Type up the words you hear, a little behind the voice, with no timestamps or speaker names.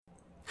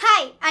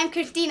Hi, I'm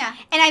Christina.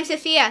 And I'm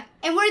Sophia.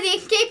 And we're the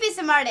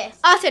Escapism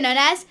Artists. Also known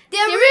as the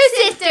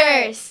Rue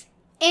Sisters.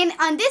 And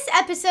on this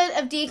episode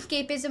of the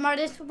Escapism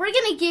Artists, we're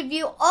going to give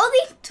you all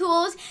the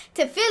tools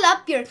to fill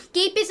up your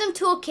escapism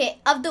toolkit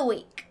of the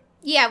week.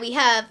 Yeah, we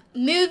have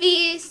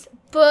movies,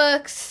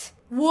 books,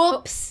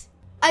 whoops.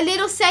 A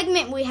little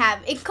segment we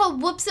have. It's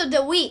called Whoops of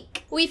the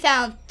Week. We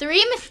found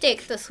 3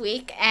 mistakes this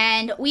week,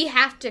 and we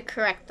have to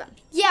correct them.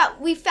 Yeah,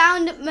 we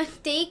found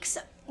mistakes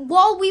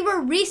while we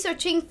were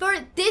researching for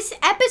this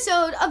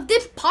episode of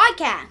this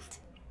podcast.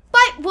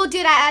 But we'll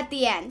do that at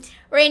the end.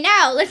 Right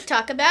now, let's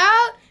talk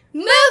about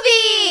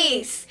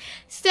movies!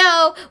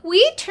 So,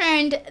 we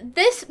turned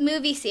this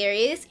movie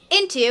series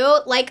into,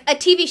 like, a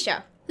TV show.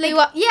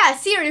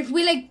 Series.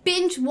 We,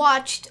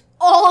 binge-watched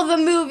all the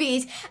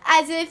movies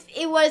as if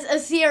it was a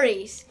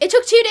series. It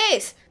took 2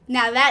 days.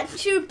 Now,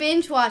 that's true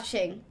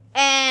binge-watching.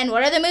 And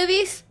what are the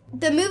movies?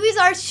 The movies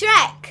are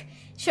Shrek.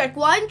 Shrek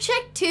 1,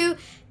 Shrek 2,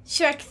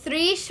 Shrek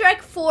 3,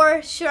 Shrek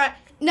 4,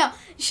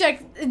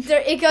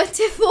 it goes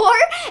to 4,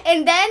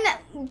 and then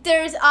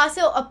there's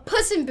also a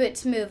Puss in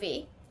Boots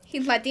movie.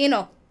 He's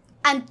Latino.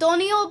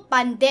 Antonio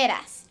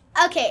Banderas.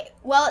 Okay,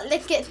 well,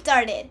 let's get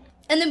started.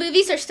 And the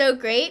movies are so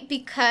great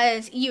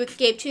because you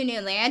escape to a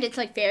new land. It's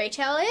like fairy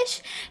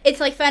tale-ish. It's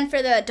like fun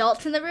for the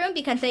adults in the room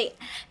because they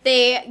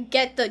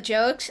get the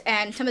jokes,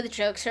 and some of the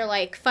jokes are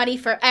like funny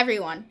for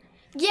everyone.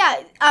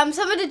 Yeah,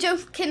 some of the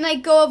jokes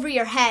can go over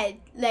your head.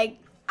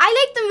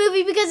 I like the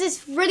movie because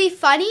it's really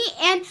funny,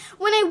 and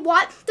when I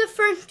watched the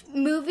first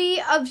movie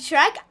of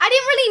Shrek, I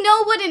didn't really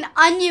know what an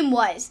onion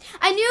was.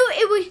 I knew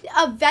it was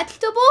a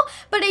vegetable,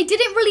 but I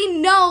didn't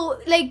really know,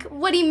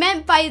 what he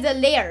meant by the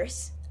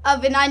layers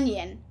of an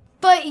onion.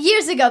 But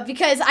years ago,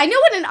 because I know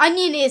what an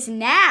onion is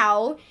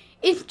now,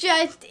 it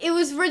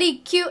was really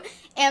cute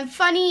and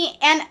funny,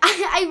 and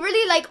I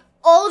really like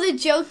all the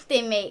jokes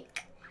they make.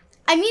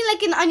 I mean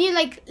an onion,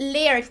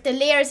 layers, the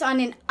layers on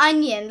an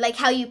onion,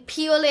 how you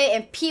peel it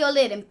and peel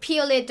it and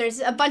peel it.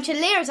 There's a bunch of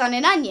layers on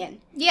an onion.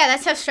 Yeah,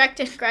 that's how Shrek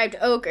described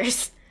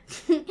ogres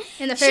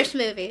in the first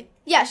movie.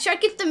 Yeah,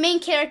 Shrek is the main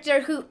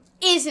character who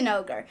is an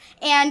ogre.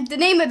 And the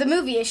name of the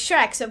movie is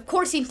Shrek, so of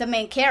course he's the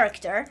main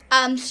character.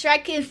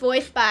 Shrek is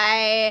voiced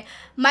by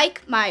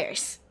Mike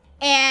Myers.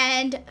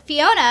 And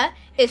Fiona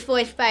is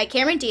voiced by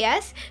Cameron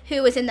Diaz,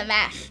 who was in The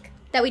Mask,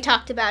 that we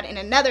talked about in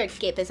another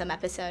escapism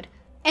episode.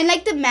 And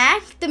The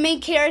Mask, the main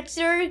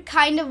character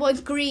kind of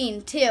was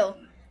green, too.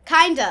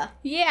 Kinda.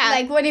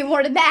 Yeah. When he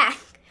wore the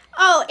mask.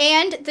 Oh,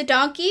 and the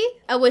donkey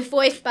was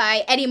voiced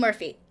by Eddie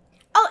Murphy.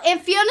 Oh,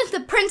 and Fiona's the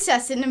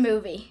princess in the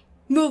movie.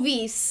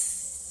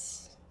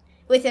 Movies.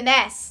 With an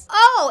S.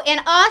 Oh,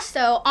 and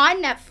also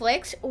on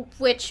Netflix,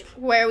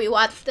 where we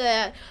watch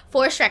the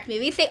 4 Shrek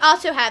movies, they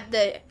also have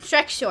the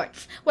Shrek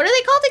shorts. What are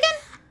they called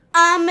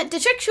again? The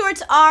Shrek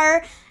shorts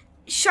are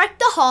Shrek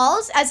the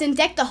Halls, as in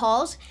Deck the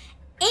Halls,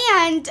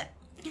 and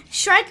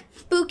Shrek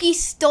Spooky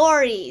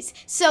Stories.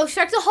 So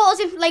Shrek the Halls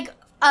is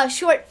a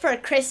short for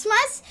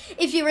Christmas,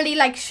 if you really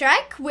like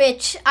Shrek,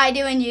 which I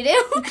do and you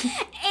do.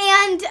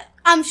 And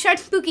Shrek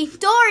Spooky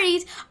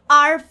Stories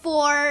are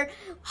for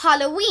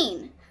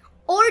Halloween,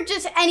 or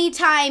just any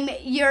time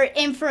you're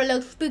in for a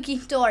little spooky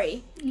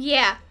story.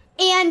 Yeah.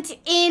 And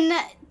in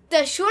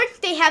the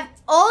short, they have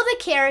all the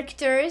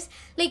characters,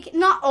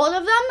 not all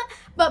of them,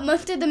 but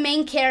most of the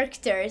main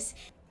characters.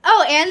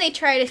 Oh, and they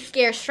try to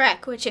scare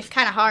Shrek, which is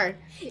kind of hard.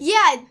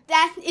 Yeah,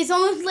 that is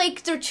almost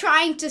they're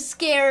trying to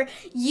scare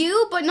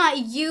you, but not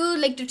you.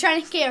 They're trying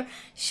to scare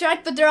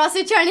Shrek, but they're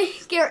also trying to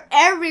scare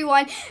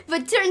everyone.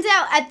 But turns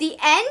out, at the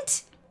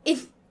end,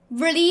 it's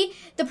really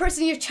the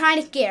person you're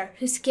trying to scare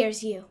who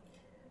scares you.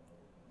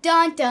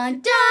 Dun,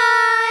 dun,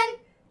 dun!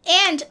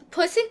 And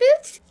Puss in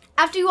Boots?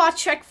 After you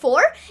watch Shrek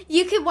 4,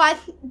 you could watch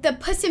the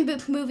Puss in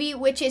Boots movie,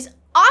 which is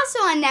also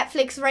on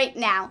Netflix right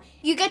now.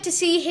 You get to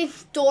see his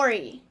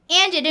story.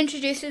 And it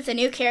introduces a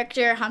new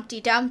character, Humpty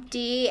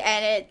Dumpty,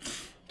 and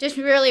it's just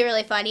really,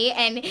 really funny.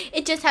 And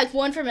it just has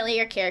one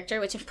familiar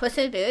character, which is Puss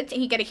in Boots,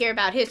 and you get to hear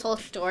about his whole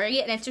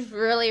story, and it's just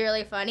really,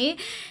 really funny.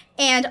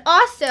 And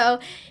also,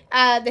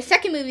 the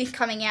second movie's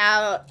coming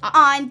out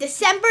on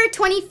December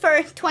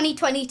 21st,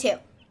 2022.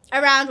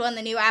 Around when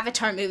the new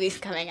Avatar movie's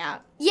coming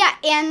out. Yeah,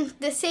 and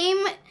the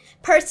same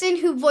person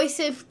who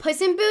voices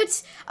Puss in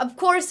Boots, of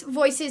course,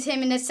 voices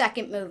him in the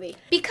second movie.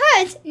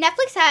 Because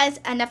Netflix has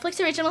a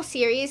Netflix original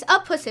series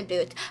of Puss in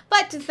Boots,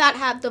 but does not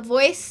have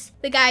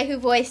the guy who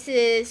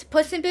voices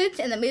Puss in Boots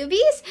in the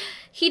movies.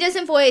 He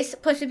doesn't voice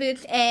Puss in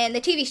Boots in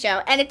the TV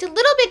show, and it's a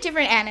little bit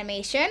different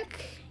animation.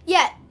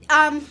 Yeah,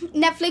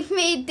 Netflix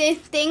made this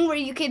thing where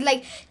you could,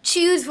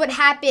 choose what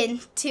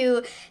happened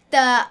to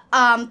the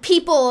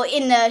people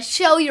in the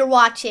show you're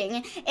watching.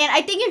 And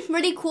I think it's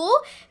really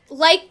cool.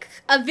 Like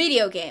a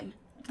video game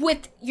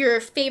with your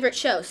favorite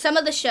shows. Some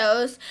of the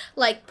shows,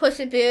 like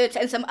Puss in Boots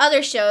and some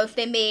other shows,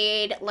 they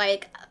made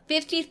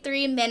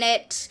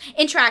 53-minute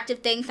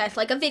interactive things that's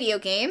like a video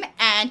game.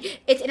 And and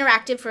it's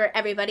interactive for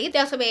everybody. They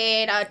also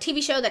made a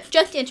TV show that's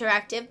just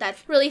interactive.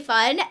 That's really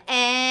fun,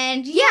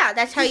 and yeah,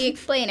 that's how you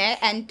explain it.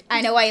 And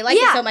I know why you like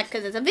it so much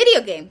because it's a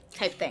video game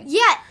type thing.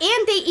 Yeah,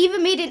 and they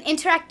even made an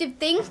interactive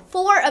thing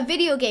for a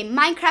video game,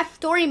 Minecraft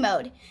Story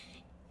Mode.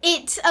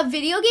 It's a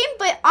video game,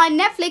 but on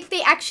Netflix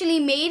they actually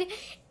made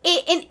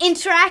it an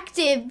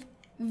interactive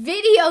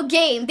video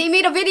game. They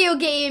made a video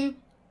game.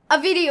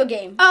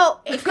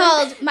 Oh, it's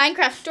called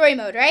Minecraft Story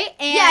Mode, right?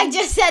 And yeah, I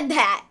just said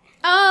that.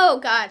 Oh,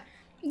 God.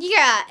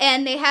 Yeah,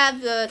 and they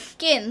have the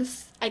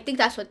skins. I think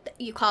that's what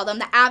you call them,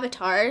 the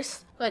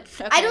avatars. But,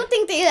 okay. I don't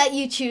think they let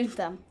you choose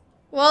them.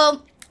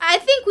 Well, I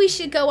think we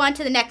should go on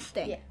to the next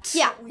thing.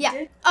 Yeah.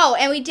 Oh,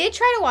 and we did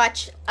try to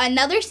watch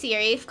another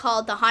series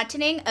called The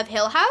Haunting of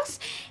Hill House.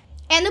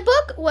 And the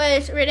book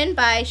was written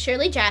by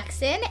Shirley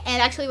Jackson,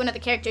 and actually one of the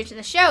characters in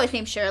the show is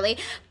named Shirley.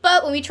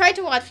 But when we tried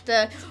to watch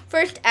the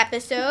first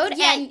episode,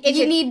 and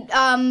you need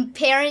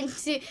parent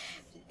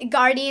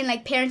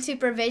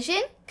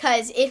supervision,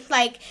 because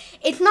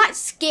it's not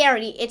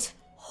scary, it's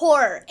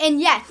horror.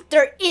 And yes,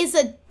 there is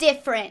a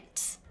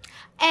difference.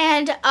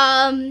 And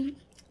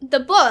the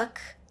book,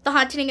 The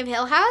Haunting of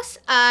Hill House,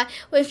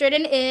 was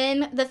written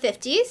in the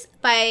 50s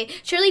by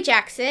Shirley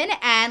Jackson.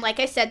 And like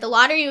I said, The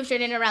Lottery was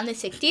written around the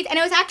 60s. And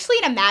it was actually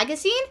in a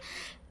magazine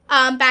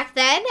back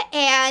then.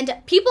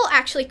 And people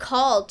actually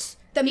called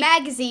the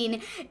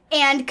magazine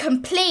and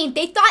complained.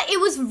 They thought it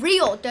was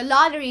real. The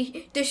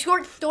Lottery, the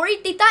short story,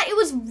 they thought it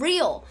was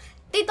real.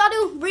 They thought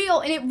it was real,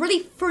 and it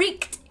really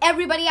freaked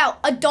everybody out.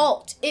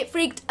 It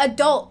freaked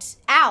adults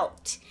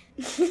out.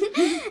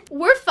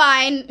 We're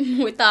fine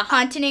with The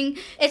Haunting.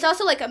 It's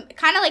also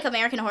kind of like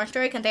American Horror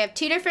Story, because they have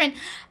two different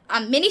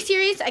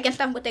miniseries, I guess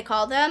that's what they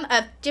call them,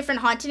 of different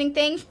haunting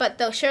things. But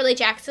the Shirley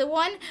Jackson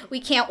one we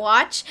can't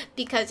watch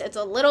because it's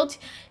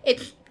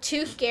it's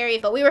too scary.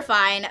 But we were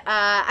fine.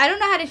 I don't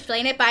know how to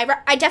explain it,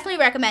 but I definitely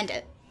recommend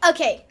it.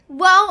 Okay,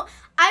 well,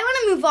 I want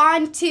to move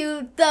on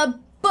to the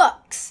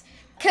books,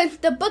 because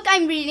the book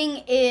I'm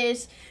reading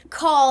is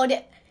called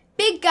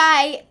Big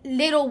Guy,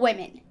 Little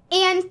Women.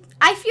 And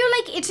I feel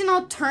like it's an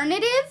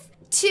alternative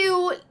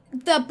to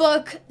the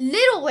book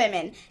Little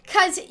Women,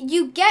 because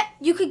you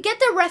could get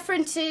the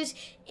references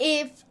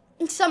if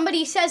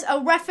somebody says a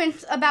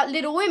reference about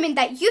Little Women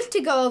that used to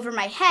go over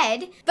my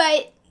head.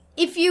 But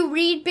if you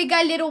read Big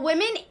Guy, Little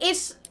Women,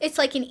 it's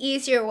like an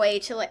easier way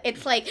to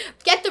it's like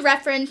get the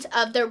reference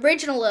of the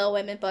original Little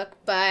Women book,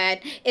 but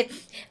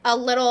it's a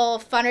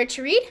little funner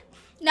to read.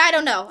 No, I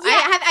don't know.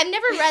 Yeah. I've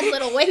never read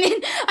Little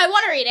Women. I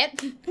want to read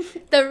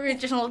it, the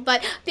original.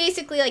 But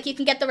basically, you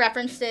can get the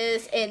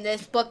references in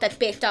this book that's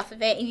based off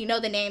of it, and you know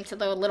the names of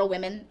the Little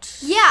Women.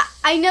 Yeah,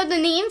 I know the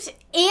names.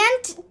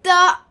 And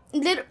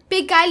the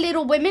Big Guy,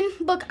 Little Women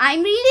book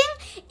I'm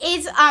reading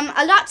is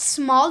a lot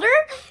smaller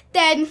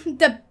than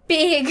the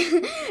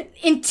big,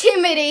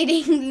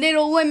 intimidating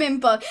Little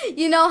Women book.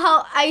 You know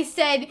how I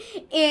said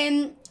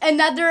in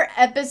another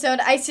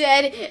episode, I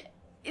said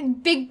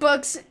big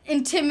books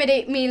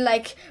intimidate me,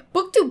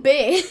 book too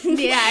big.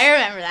 Yeah, I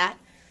remember that.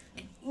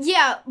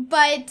 Yeah,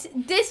 but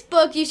this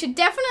book you should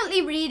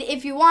definitely read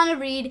if you want to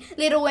read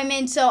Little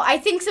Women. So I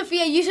think,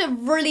 Sophia, you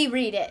should really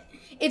read it.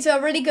 It's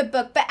a really good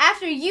book. But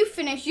after you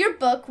finish your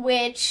book,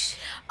 which...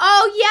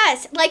 Oh,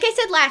 yes. Like I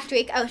said last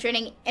week, I was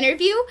reading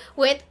Interview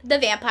with the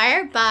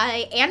Vampire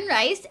by Anne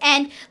Rice.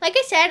 And like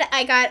I said,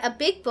 I got a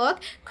big book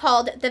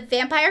called The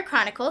Vampire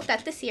Chronicles.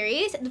 That's the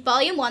series, the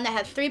volume 1 that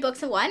has 3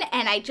 books in one.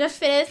 And I just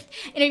finished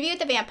Interview with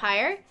the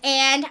Vampire.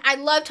 And I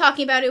love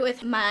talking about it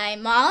with my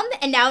mom.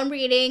 And now I'm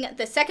reading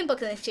the second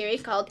book in the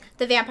series called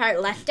The Vampire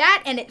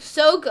Lestat. And it's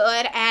so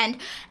good. And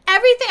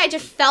everything I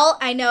just felt,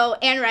 I know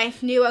Anne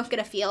Rice knew I was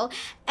going to feel.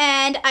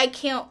 And I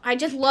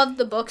just love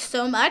the book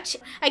so much.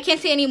 I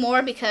can't say any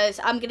more because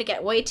I'm going to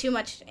get way too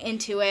much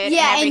into it.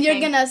 Yeah, and you're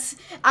going to,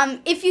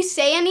 if you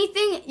say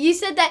anything, you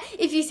said that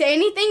if you say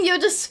anything, you'll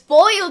just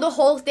spoil the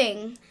whole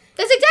thing.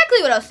 That's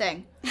exactly what I was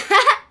saying.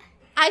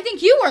 I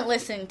think you weren't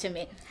listening to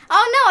me.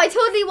 Oh, no, I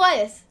totally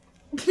was.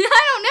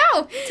 I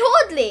don't know.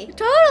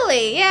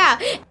 Totally, yeah.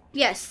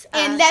 Yes.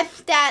 And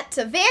that's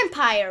a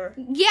vampire.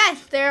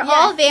 Yes, they're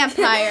all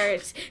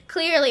vampires.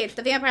 Clearly, it's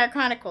the Vampire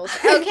Chronicles.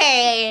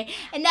 Okay,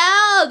 and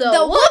now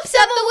the whoops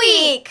of the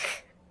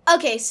week.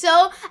 Okay,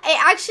 so I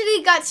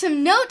actually got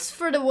some notes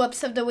for the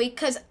whoops of the week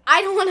because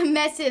I don't want to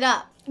mess it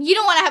up. You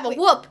don't want to have a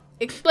whoop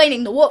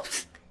explaining the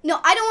whoops. No,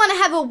 I don't want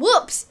to have a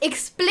whoops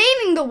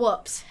explaining the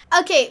whoops.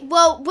 Okay,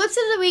 well, whoops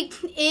of the week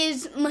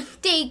is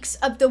mistakes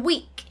of the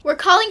week. We're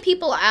calling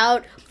people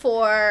out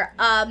for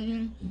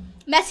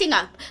messing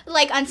up.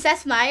 Like on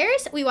Seth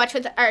Meyers, we watch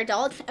with our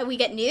adults and we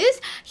get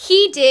news.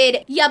 He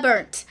did "ya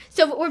burnt."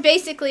 So we're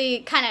basically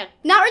kind of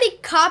not really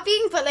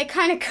copying, but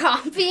kind of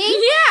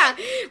copying. Yeah,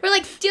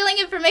 we're stealing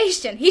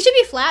information. He should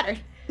be flattered.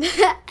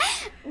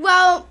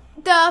 Well,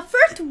 the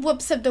first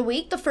whoops of the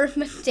week, the first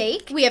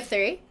mistake, we have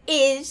 3,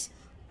 is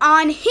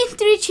on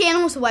History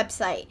Channel's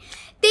website.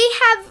 they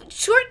have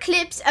short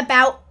clips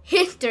about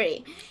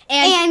history.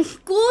 And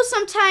schools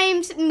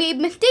sometimes made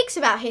mistakes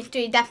about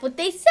history. That's what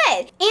they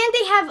said. And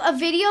they have a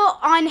video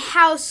on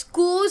how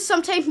schools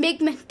sometimes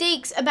make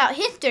mistakes about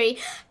history.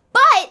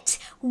 But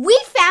we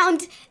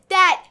found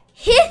that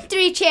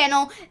History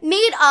Channel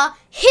made a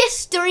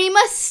history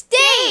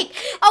mistake.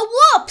 A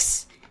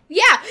whoops.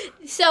 Yeah,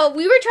 so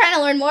we were trying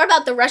to learn more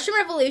about the Russian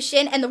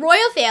Revolution and the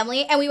royal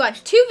family, and we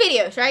watched 2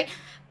 videos, right?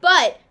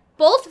 But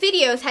both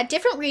videos had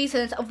different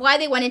reasons of why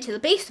they went into the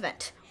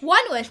basement.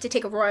 One was to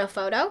take a royal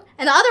photo,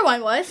 and the other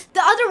one was...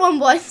 The other one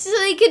was so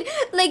they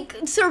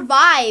could,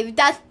 survive.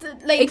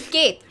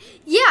 Escape.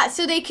 Yeah,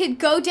 so they could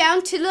go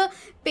down to the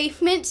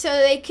basement so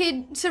they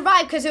could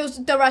survive because it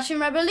was the Russian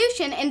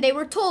Revolution and they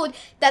were told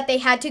that they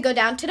had to go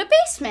down to the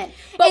basement.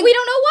 But we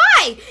don't know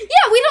why.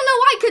 Yeah, we don't know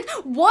why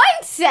because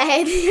one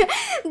said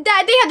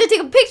that they had to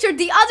take a picture.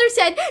 The other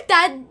said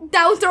that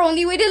that was their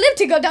only way to live,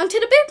 to go down to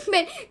the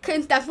basement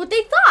because that's what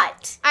they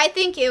thought. I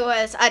think it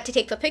was to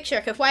take the picture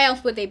because why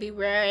else would they be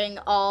wearing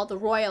all the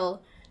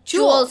royal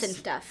jewels and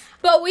stuff?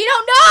 But we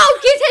don't know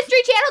because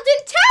History Channel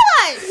didn't tell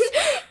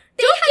us.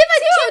 Don't give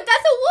us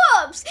that's a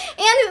whoops.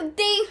 And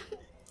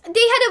they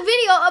had a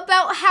video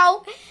about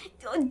how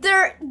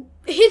their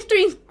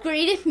history's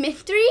greatest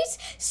mysteries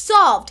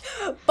solved.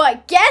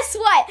 But guess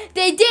what?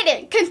 They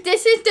didn't, because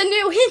this is the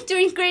new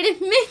history's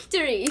greatest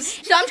mysteries.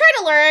 So I'm trying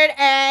to learn,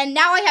 and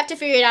now I have to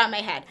figure it out in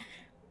my head.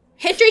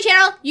 History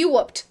Channel, you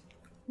whooped.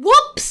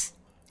 Whoops!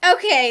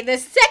 Okay, the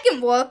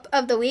second whoop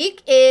of the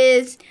week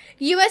is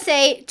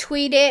USA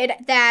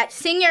tweeted that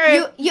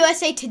singer...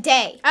 USA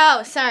Today.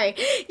 Oh, sorry.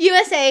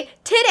 USA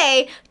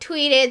Today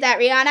tweeted that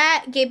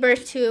Rihanna gave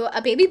birth to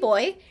a baby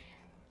boy,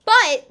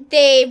 but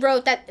they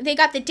wrote that they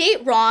got the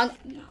date wrong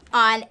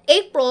on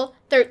April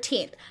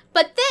 13th.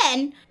 But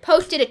then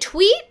posted a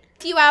tweet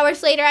a few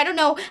hours later, I don't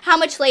know how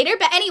much later,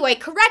 but anyway,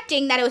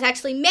 correcting that it was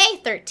actually May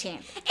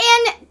 13th.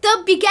 And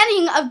the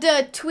beginning of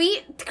the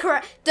tweet,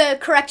 the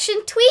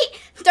correction tweet,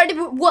 started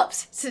with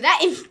whoops. So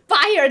that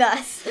inspired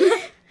us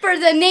for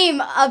the name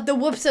of the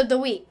whoops of the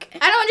week.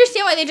 I don't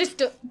understand why they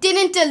just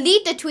didn't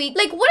delete the tweet.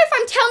 Like, what if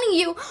I'm telling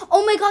you,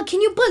 oh my god,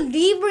 can you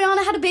believe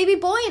Rihanna had a baby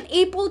boy on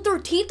April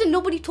 13th and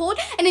nobody told?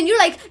 And then you're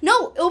like,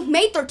 no, it was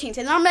May 13th.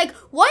 And I'm like,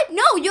 what?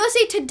 No,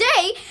 USA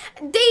Today,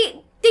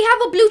 they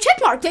have a blue check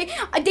mark. They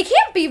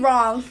can't be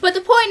wrong. But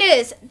the point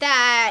is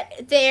that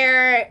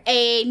they're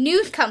a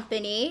news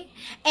company,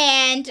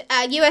 and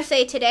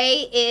USA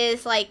Today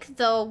is like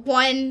the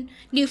one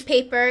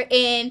newspaper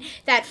in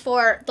that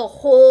for the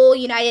whole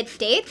United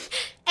States,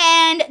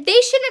 and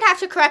they shouldn't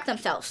have to correct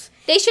themselves.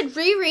 They should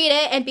reread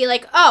it and be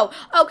like, oh,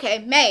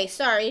 okay, May,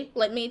 sorry,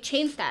 let me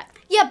change that.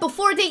 Yeah,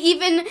 before they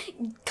even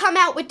come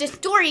out with the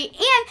story.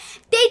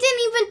 And they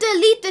didn't even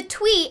delete the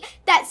tweet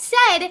that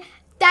said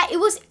that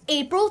it was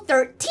April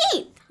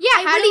 13th. Yeah,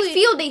 I really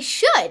feel they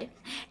should.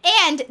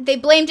 And they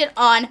blamed it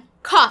on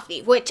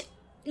coffee, which,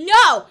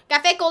 no,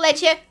 café con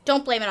leche,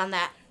 don't blame it on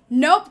that.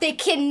 Nope, they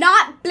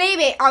cannot blame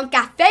it on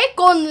café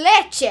con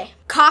leche,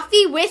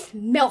 coffee with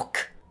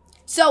milk.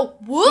 So,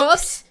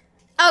 whoops.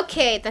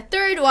 Okay, the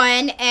third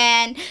one,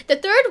 and the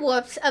third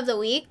whoops of the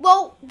week.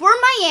 Well, we're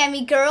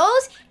Miami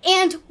girls,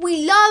 and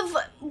we love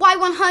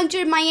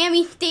Y100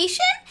 Miami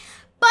Station,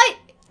 but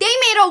they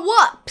made a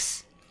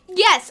whoops.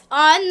 Yes,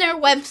 on their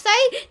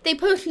website, they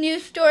post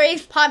news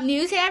stories, pop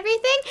news, and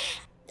everything.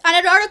 On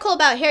an article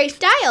about Harry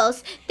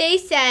Styles, they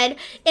said,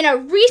 in a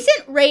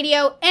recent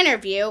radio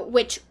interview,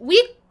 which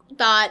we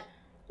thought,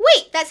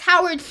 wait, that's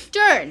Howard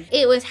Stern.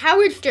 It was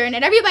Howard Stern,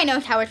 and everybody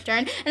knows Howard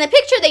Stern, and the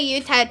picture they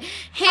used had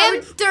him...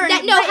 Howard Stern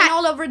written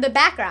all over the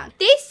background.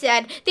 They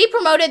said they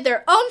promoted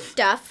their own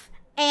stuff,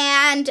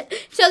 and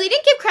so they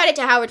didn't give credit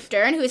to Howard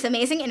Stern, who is an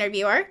amazing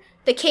interviewer,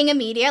 the king of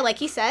media, like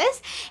he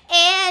says,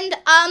 and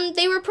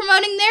they were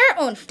promoting their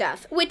own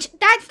stuff, which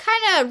that's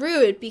kind of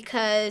rude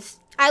because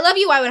I love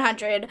you,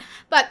 Y100,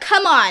 but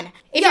come on.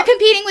 If you're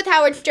competing with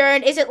Howard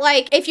Stern, is it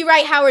like if you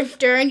write Howard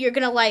Stern, you're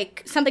gonna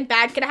something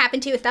bad's gonna happen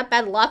to you? Is that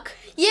bad luck?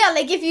 Yeah,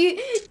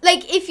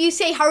 if you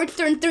say Howard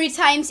Stern 3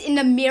 times in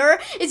the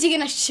mirror, is he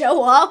gonna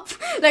show up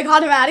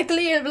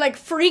automatically and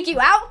freak you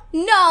out?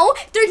 No,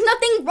 there's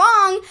nothing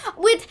wrong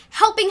with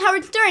helping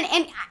Howard Stern,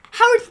 and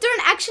Howard Stern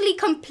actually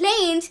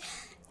complains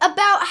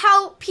about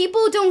how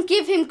people don't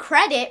give him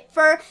credit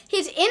for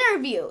his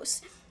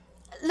interviews.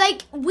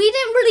 We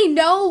didn't really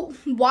know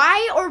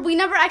why, or we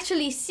never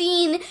actually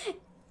seen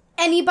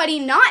anybody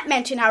not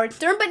mention Howard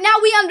Stern, but now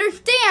we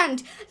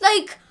understand.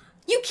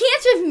 You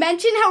can't just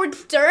mention Howard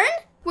Stern.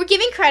 We're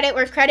giving credit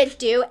where credit's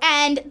due,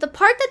 and the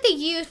part that they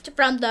used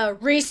from the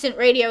recent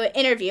radio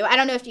interview, I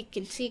don't know if you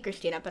can see,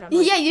 Christina, but I'm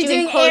you're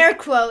doing air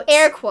quotes.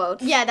 Air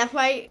quotes. Yeah, that's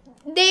why.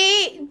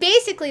 They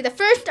basically, the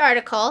first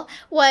article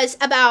was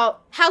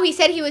about how he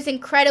said he was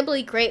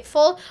incredibly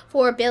grateful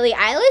for Billie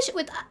Eilish,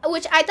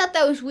 which I thought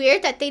that was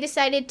weird that they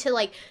decided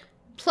to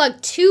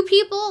plug 2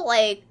 people.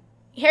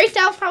 Harry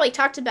Styles probably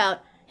talked about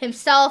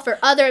himself or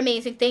other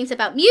amazing things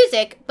about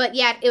music, but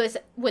yet it was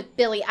with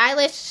Billie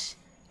Eilish.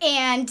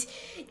 And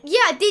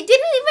yeah, they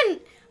didn't even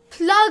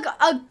plug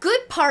a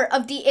good part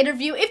of the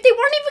interview if they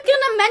weren't even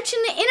gonna mention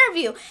the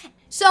interview.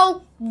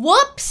 So,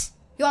 whoops.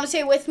 You want to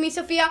say it with me,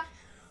 Sophia?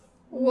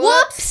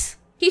 Whoops.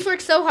 He's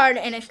worked so hard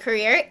in his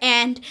career,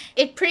 and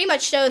it pretty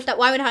much shows that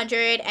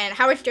Y100 and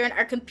Howard Stern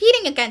are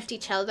competing against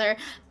each other,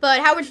 but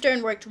Howard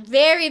Stern worked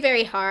very,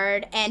 very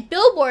hard, and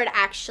Billboard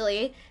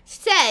actually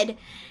said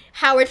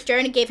Howard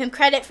Stern gave him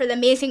credit for the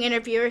amazing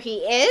interviewer he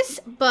is,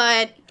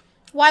 but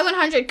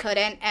Y100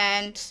 couldn't,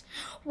 and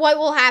what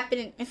will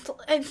happen,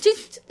 it's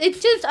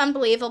just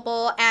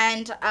unbelievable,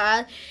 and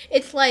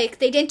it's like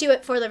they didn't do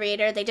it for the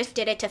reader, they just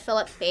did it to fill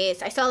up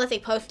space. I saw that they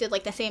posted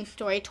like the same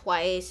story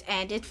twice,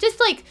 and it's just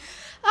like,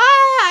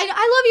 I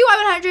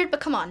love you, Y100, but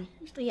come on.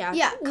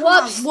 Yeah,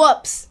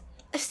 whoops.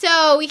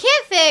 So we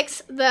can't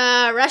fix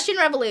the Russian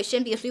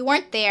Revolution because we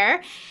weren't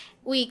there.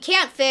 We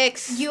can't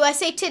fix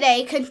USA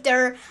Today because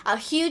they're a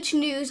huge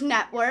news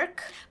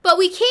network. But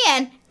we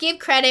can give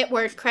credit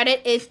where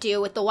credit is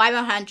due with the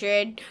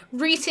Y100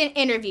 recent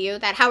interview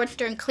that Howard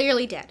Stern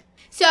clearly did.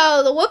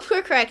 So the whoops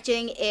we're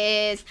correcting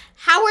is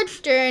Howard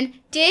Stern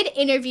did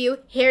interview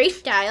Harry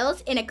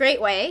Styles in a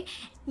great way.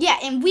 Yeah,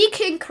 and we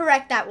can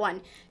correct that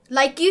one.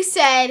 Like you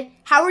said,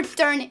 Howard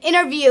Stern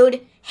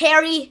interviewed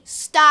Harry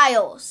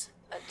Styles.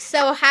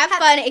 So have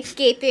fun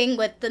escaping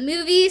with the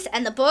movies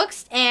and the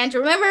books, and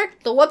remember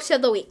the whoops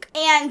of the week.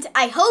 And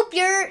I hope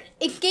your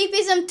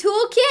escapism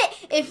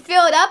toolkit is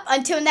filled up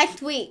until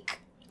next week.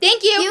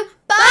 Thank you.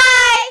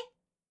 Bye!